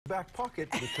back pocket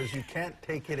because you can't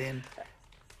take it in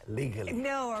legally.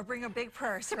 No, or bring a big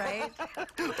purse, right?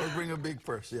 Or bring a big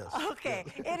purse, yes. Okay,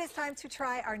 it is time to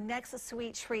try our next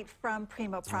sweet treat from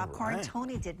Primo Popcorn. Right.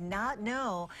 Tony did not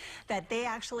know that they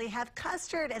actually have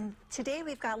custard, and today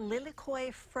we've got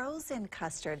Lilikoi frozen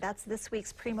custard. That's this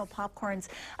week's Primo Popcorn's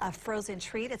frozen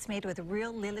treat. It's made with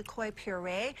real Lilikoi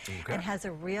puree and has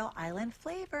a real island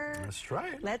flavor. Let's try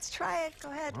it. Let's try it. Go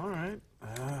ahead. All right.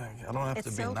 I don't have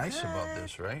It's to be so nice good. about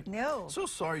this, right? No. So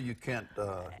sorry you can't,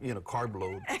 carb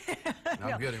load.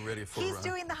 I'm getting ready for He's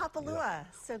doing the hapalua,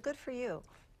 so good for you.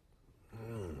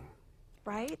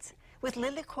 Right? With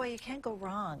Lilikoi, you can't go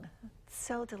wrong.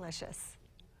 So delicious.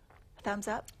 Thumbs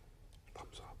up?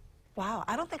 Thumbs up. Wow,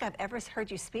 I don't think I've ever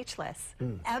heard you speechless,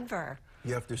 ever.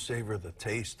 You have to savor the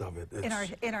taste of it. In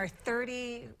our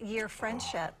 30-year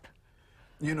friendship.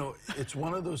 You know, it's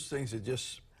one of those things that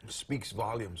just speaks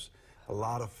volumes. A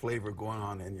lot of flavor going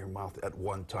on in your mouth at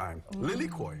one time.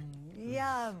 Lilikoi.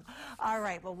 Yum. All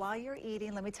right, well, while you're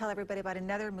eating, let me tell everybody about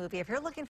another movie. If you're looking